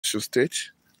Osun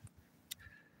State.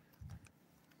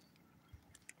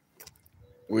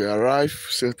 We arrived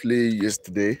safely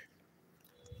yesterday,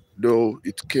 though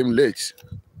it came late.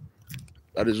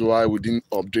 That is why we didn't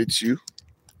update you.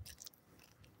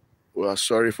 We are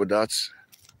sorry for that.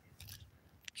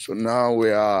 So now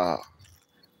we are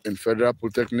in Federal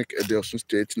Polytechnic at the Osun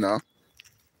State now.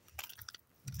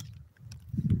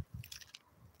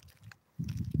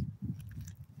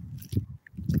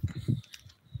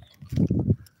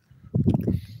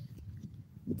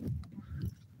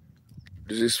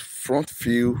 This is front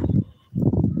view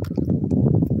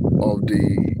of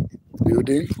the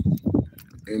building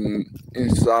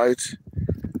inside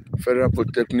Federal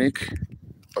Polytechnic,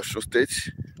 Osun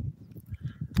State.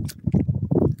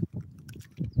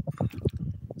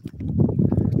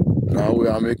 Now we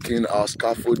are making our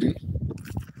scaffolding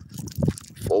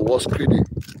for wall screeding.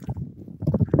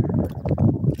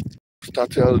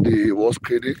 Started the wall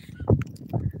screeding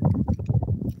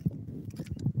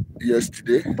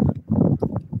yesterday.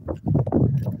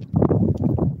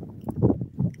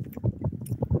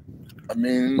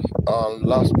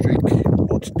 Last week,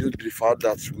 but due to the fact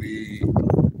that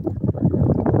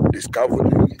the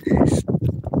scaffolding is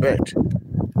bad,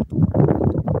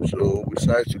 so we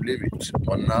decided to leave it.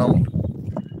 But now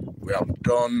we have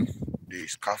done the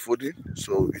scaffolding,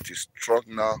 so it is strong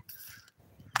now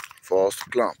for us to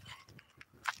clamp.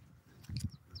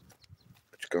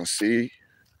 As you can see,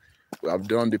 we have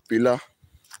done the pillar.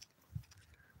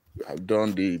 We have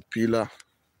done the pillar.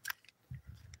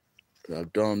 We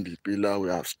have done the pillar. We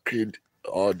have screwed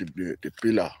all the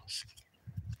pillars.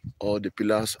 All the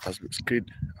pillars has been screwed,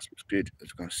 as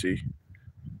you can see.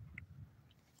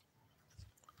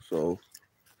 So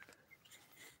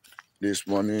this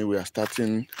morning we are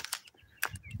starting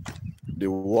the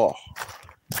wall.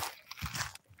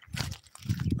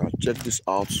 Now check this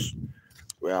out.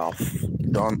 We have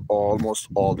done almost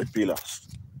all the pillars.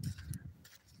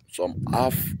 Some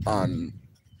half and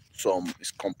some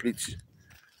is complete.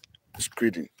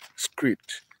 Screed.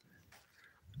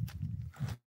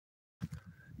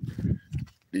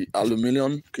 The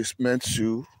aluminium casement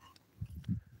too,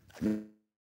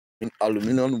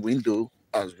 aluminium window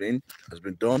has been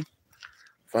done,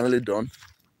 finally done.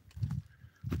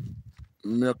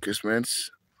 Aluminium casements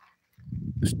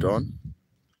is done.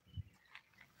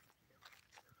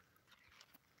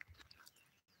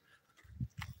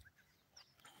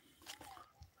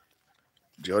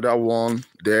 The other one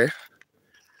there,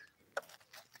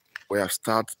 we have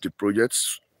started the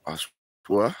projects as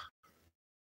well.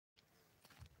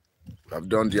 We have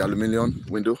done the aluminium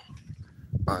window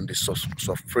and the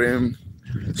soft frame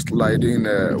sliding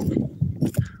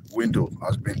window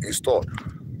has been installed.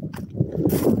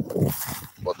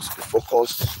 But the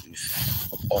focus is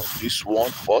on this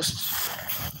one first.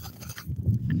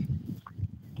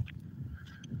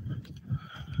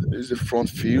 This is the front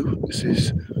view. This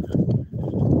is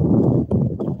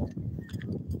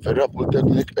Federal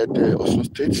Polytechnic at the Osun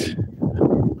State,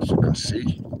 as you can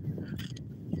see.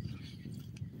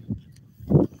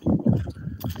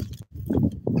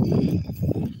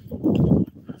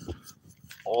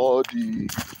 All the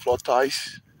floor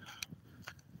ties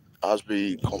has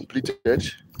been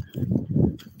completed.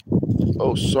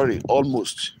 Oh, sorry,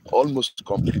 almost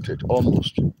completed,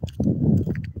 almost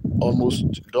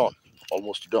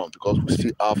done, because we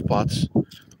still have parts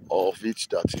of it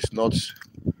that is not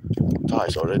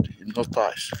ties already, not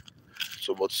ties.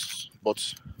 So, but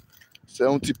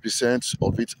 70%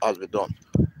 of it has been done.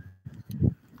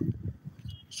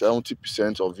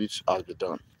 70% of it has been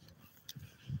done.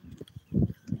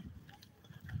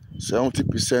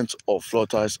 70% of floor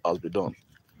tiles has been done.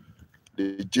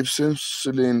 The gypsum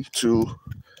ceiling too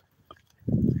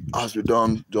has been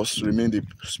done. Just remain the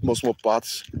small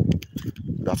parts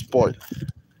that spoiled. You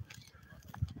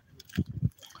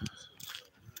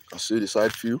can see the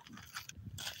side view.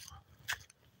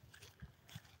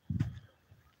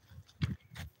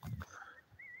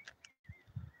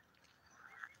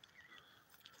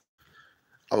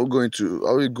 Are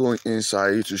we going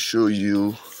inside to show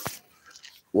you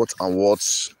what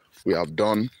we have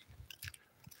done?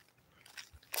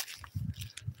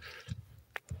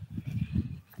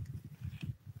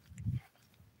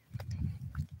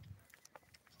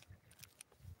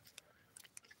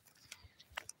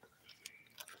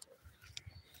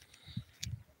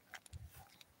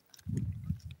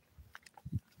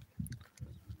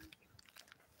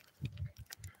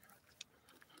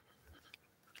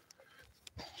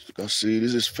 You can see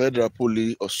this is Federal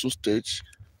Poly Osun State.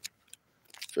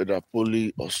 Federal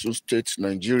Poly Osun State,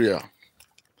 Nigeria.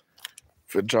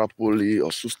 Federal Poly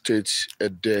Osun State,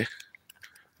 Ede.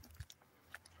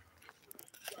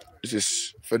 This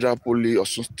is Federal Poly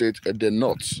Osun State at the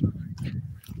north.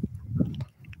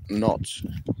 North.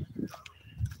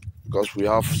 Because we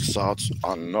have south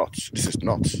and north. This is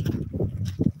north.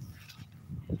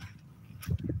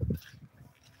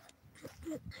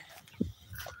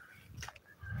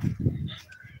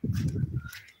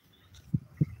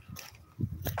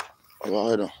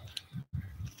 Right.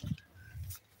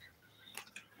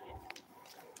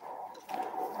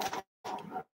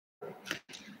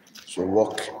 So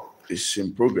work is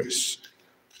in progress.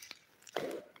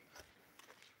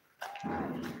 You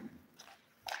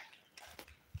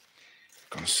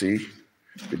can see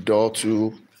the door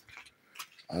too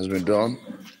has been done.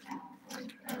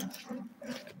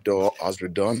 The door has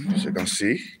been done, as you can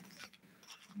see.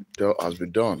 The door has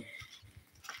been done.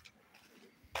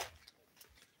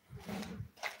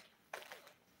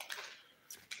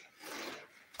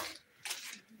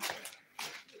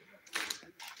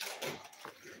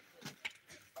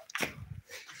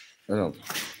 You know,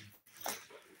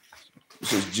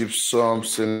 this is gypsum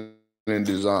ceiling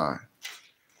design.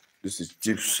 This is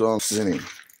gypsum ceiling.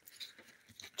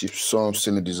 Gypsum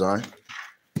ceiling design.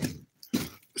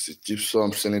 This is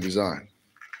gypsum ceiling design.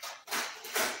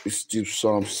 This is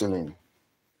gypsum ceiling.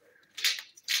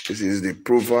 This is the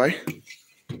profile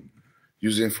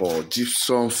using for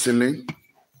gypsum ceiling.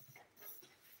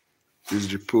 This is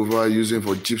the profile using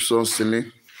for gypsum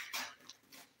ceiling.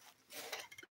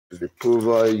 This is the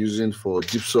profile using for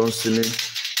gypsum ceiling.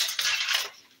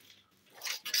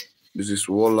 This is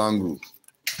wall angle.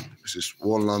 This is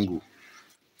wall angle.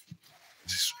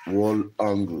 This is wall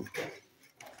angle.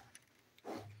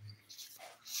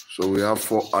 So we have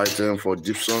 4 items for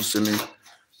gypsum ceiling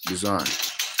design.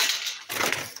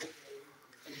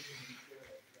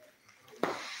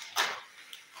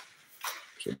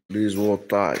 So these wall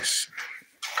ties.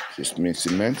 This means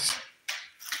cement.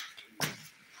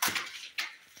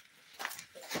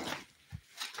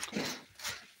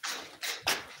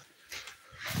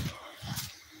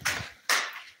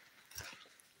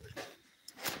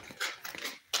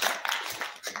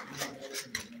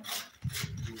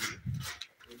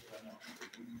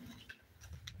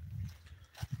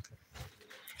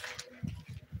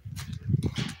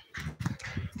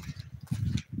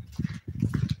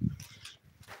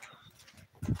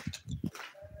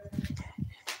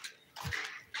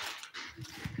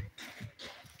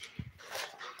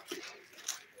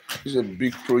 This is a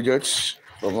big project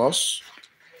from us.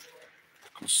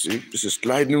 You can see this is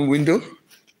sliding window.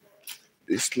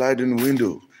 This sliding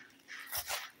window.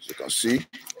 So you can see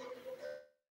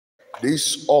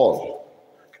this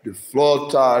all the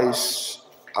floor ties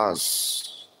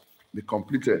has been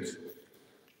completed.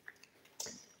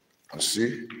 You can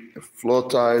see the floor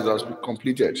ties has been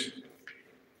completed.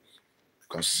 You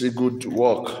can see good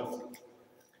work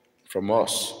from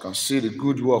us. You can see the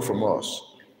good work from us.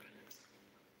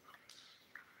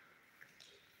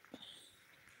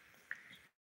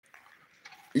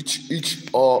 Each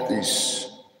all is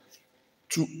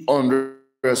 200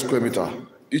 square meter.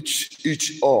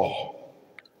 Each all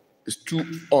is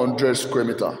 200 square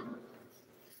meter.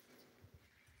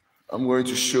 I'm going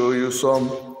to show you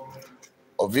some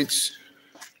of it.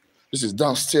 This is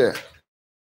downstairs.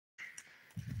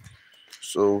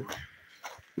 So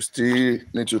we still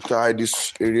need to tie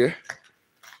this area.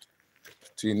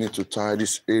 Still need to tie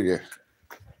this area.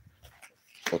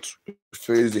 But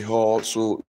face the hall,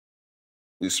 so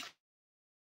this.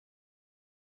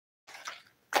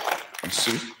 And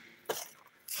see,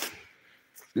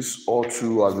 this all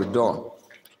too has been done.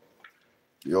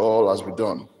 The all has been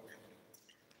done.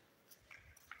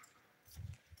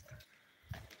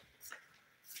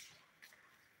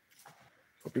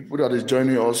 For people that is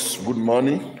joining us, good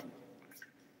morning.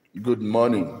 Good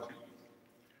morning.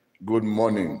 Good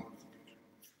morning.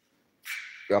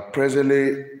 We are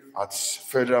presently at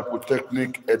Federal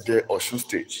Polytechnic at the Osun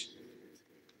State.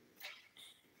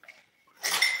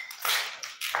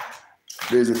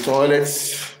 There's a toilet.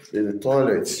 There's a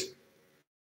toilet.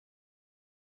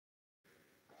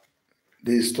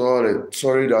 This toilet.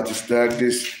 Sorry that it's like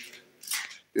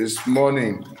this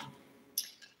morning.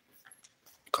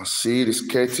 You can see the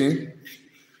skirting.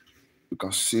 You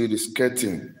can see the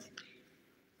skirting.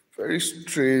 Very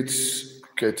straight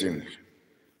skirting.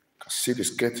 You can see the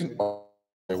skirting on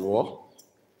the wall.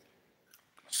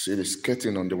 See the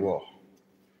skirting on the wall.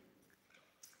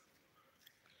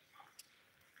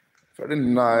 Very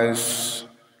nice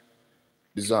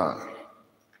design.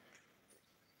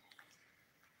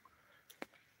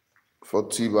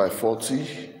 40 by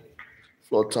 40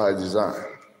 floor tile design.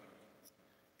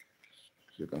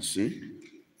 You can see.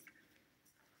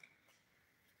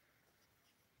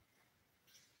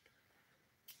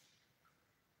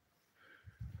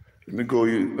 Let me go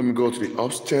to the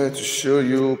upstairs to show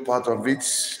you part of it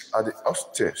at the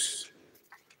upstairs.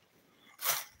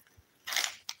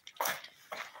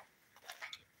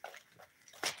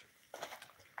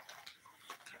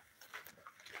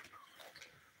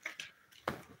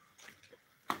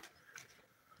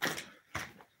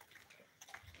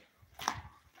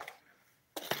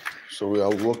 So we are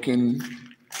walking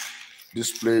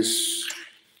this place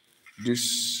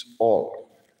this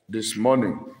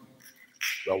morning.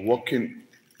 We are walking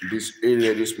this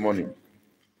area this morning.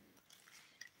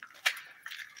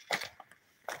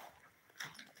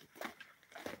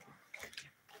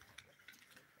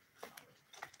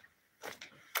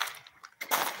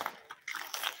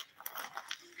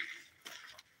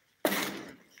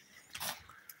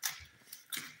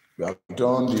 We have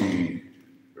done the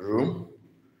room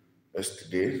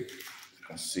yesterday. You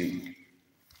can see.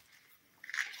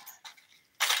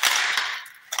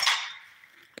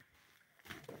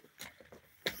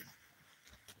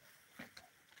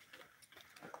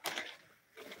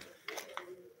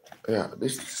 Yeah,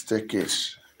 this is the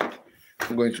staircase.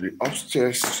 I'm going to the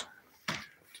upstairs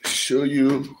to show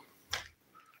you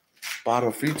part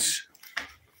of it.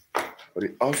 For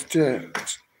the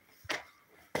upstairs.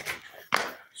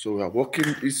 So we are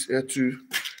walking this here to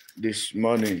this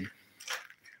morning.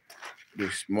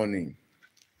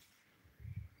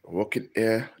 Walking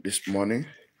here this morning.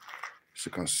 As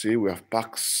you can see, we have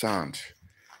packed sand.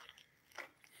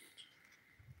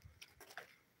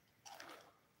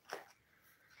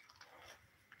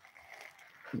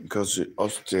 Because the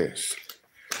upstairs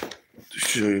to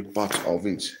show you part of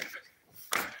it.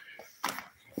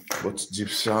 Both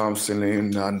gypsum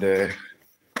ceiling and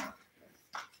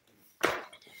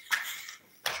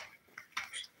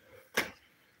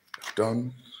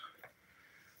done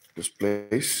this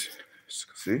place. As you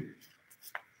can see,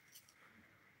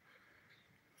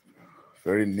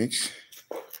 very neat.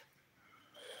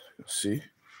 You see.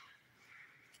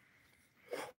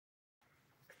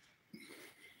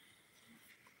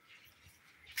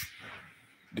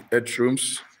 The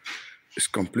bedrooms is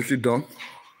completely done.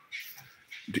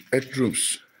 The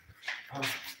bedrooms.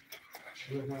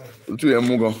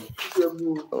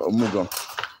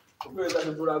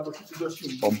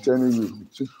 I'm telling you.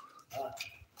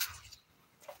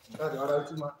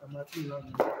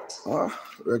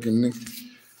 Reckoning.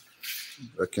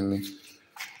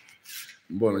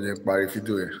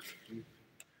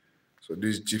 So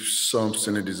this gypsum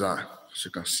ceiling design, as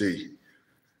you can see.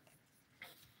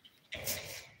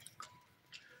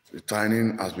 The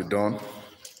tiling has been done.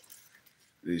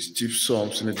 This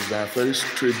gypsum ceiling design, very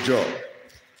straight job.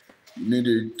 You need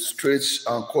a straight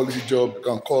and quality job, you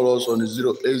can call us on the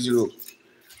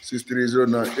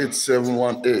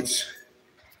 080-6309-8718.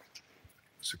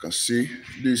 As you can see,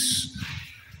 this is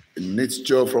a neat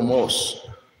job from us.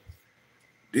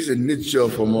 This is a neat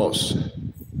job from us.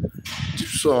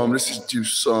 This is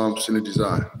gypsum ceiling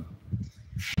design.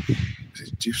 This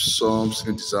is gypsum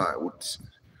ceiling design with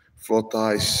floor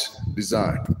tiles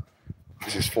design.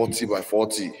 This is 40 by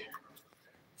 40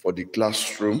 for the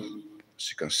classroom. As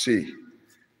you can see,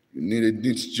 you need a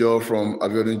neat job from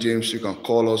Abiodun James. You can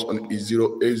call us on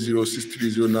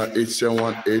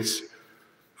 080-6309-8718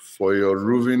 for your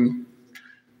roofing,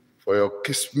 for your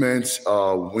casement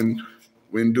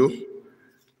window,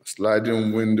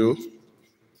 sliding window,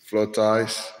 floor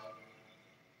tiles.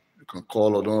 You can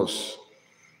call on us.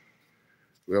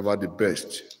 We have the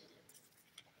best.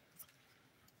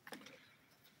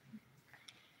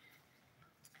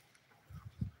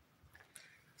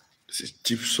 This is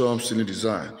gypsum ceiling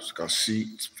design. As you can see,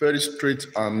 it's very straight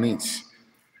and neat.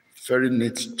 Very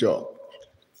neat job.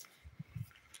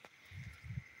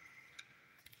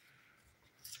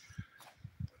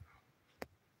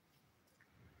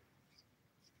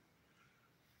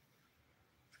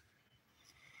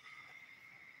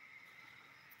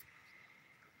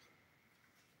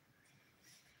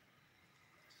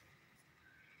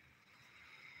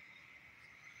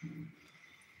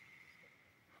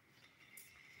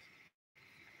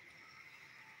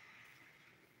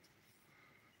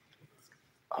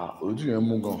 Ojú yẹn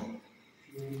mú gan.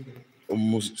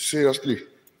 Almost seriously.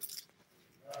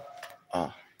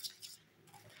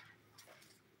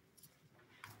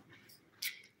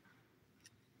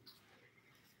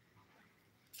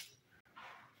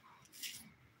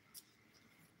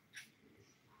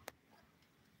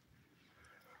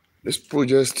 This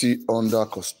project is still under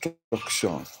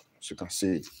construction, as you can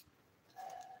see.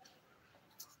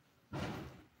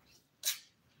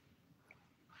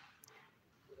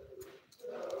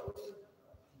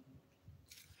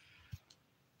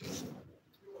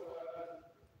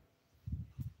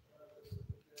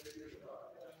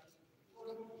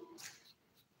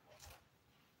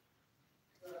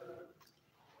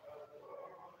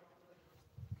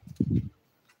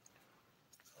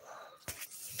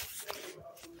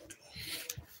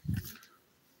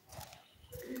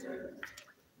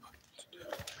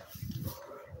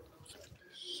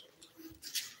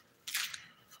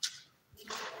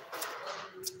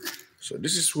 So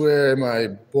this is where my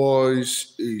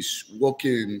boys is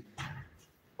working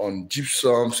on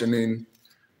gypsum ceiling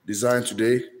design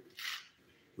today.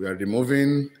 We are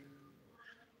removing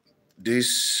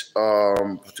this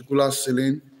particular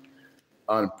ceiling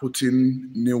and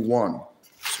putting new one.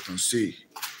 As you can see,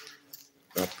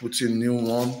 we are putting new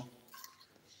one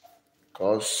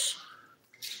because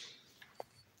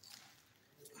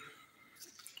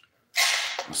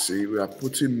you see we are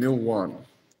putting new one.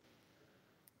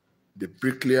 The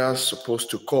bricklayer is supposed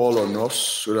to call on us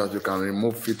so that we can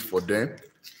remove it for them.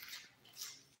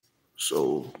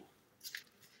 So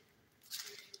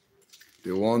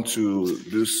they want to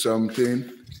do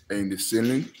something in the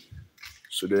ceiling,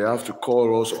 so they have to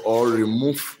call us or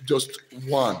remove just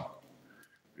one.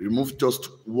 Remove just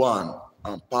one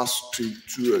and pass through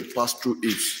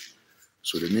it.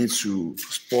 So they need to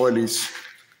spoil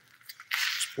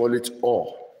it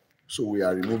all. So we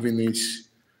are removing it,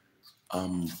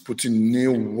 putting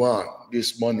new one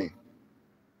this morning.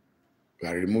 We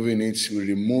are removing it. We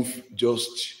remove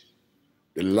just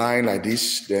the line like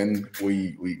this, then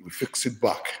we fix it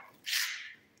back.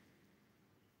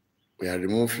 We are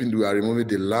removing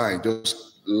the line,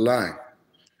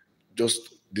 just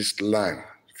this line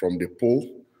from the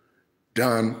pole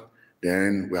down.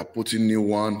 Then we are putting new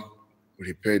one. We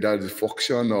repair that. The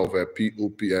function of a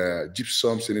POP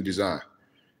gypsum ceiling design.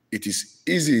 It is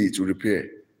easy to repair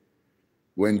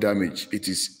when damaged. It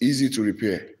is easy to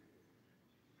repair.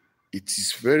 It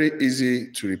is very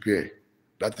easy to repair.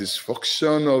 That is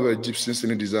function of a gypsum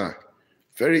ceiling design.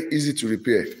 Very easy to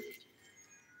repair.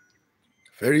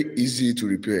 Very easy to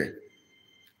repair.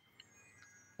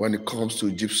 When it comes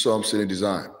to gypsum ceiling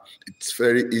design, it's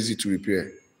very easy to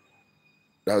repair.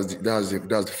 That's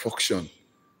the function.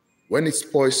 When it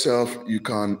spoils itself, you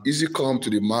can easily come to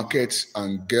the market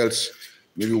and get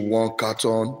maybe one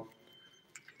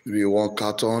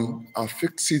carton and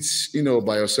fix it,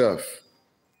 by yourself.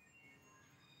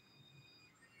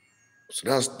 So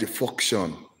that's the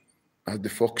function.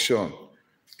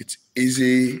 It's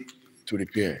easy to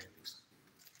repair.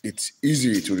 It's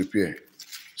easy to repair.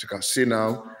 So you can see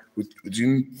now,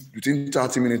 within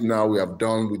 30 minutes now, we have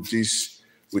done with this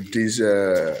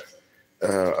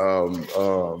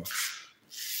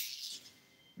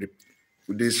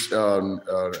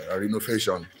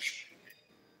renovation.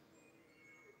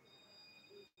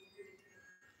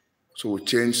 So we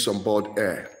change some board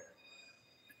air.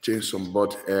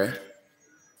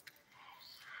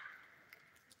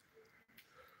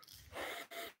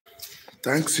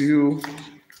 Thanks you.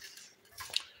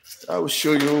 I will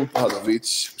show you part of it. I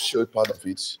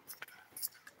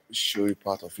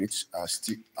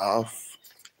still have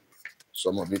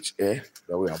some of it here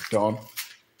that we have done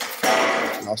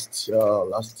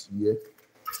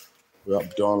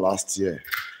last year.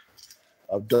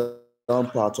 I've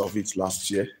done part of it last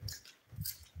year.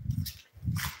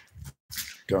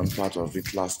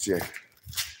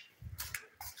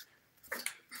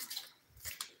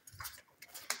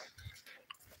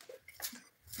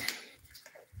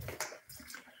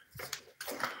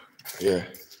 Yeah,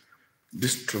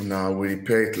 this room now, we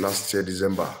repaired it last year,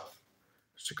 December.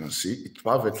 As you can see, it's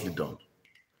perfectly done.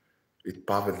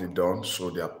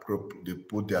 So they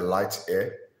put their lights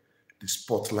here, the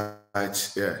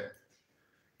spotlights here,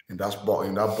 in that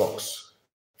box.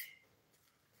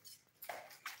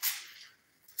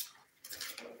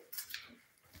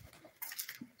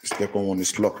 The second one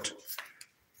is locked.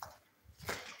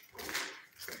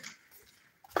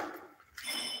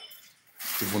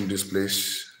 Even this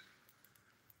place,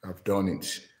 I've done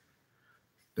it.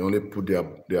 They only put their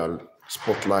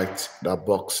spotlight, that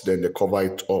box, then they cover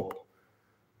it up.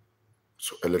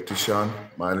 So my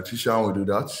electrician will do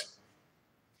that.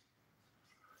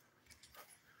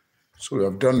 So we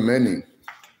have done many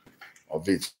of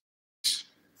it.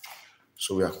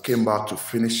 So we have came back to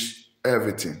finish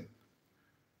everything.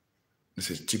 This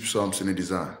is gypsum ceiling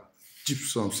design. You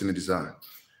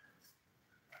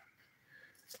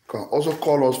can also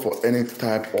call us for any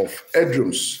type of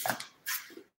headrooms.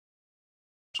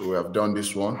 So we have done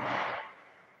this one.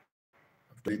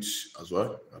 I've done it as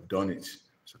well. I've done it.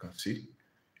 So you can see,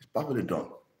 it's perfectly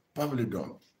done.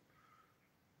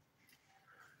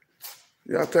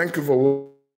 Yeah, thank you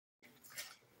for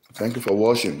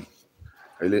watching.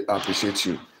 I really appreciate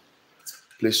you.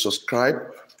 Please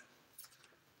subscribe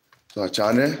to our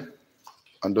channel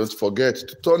and don't forget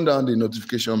to turn down the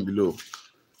notification below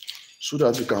so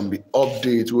that you can be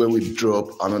updated when we drop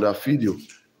another video.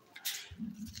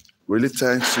 Really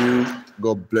thank you.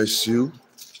 God bless you.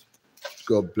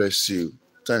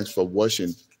 Thanks for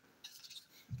watching.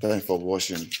 Thanks for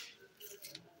watching.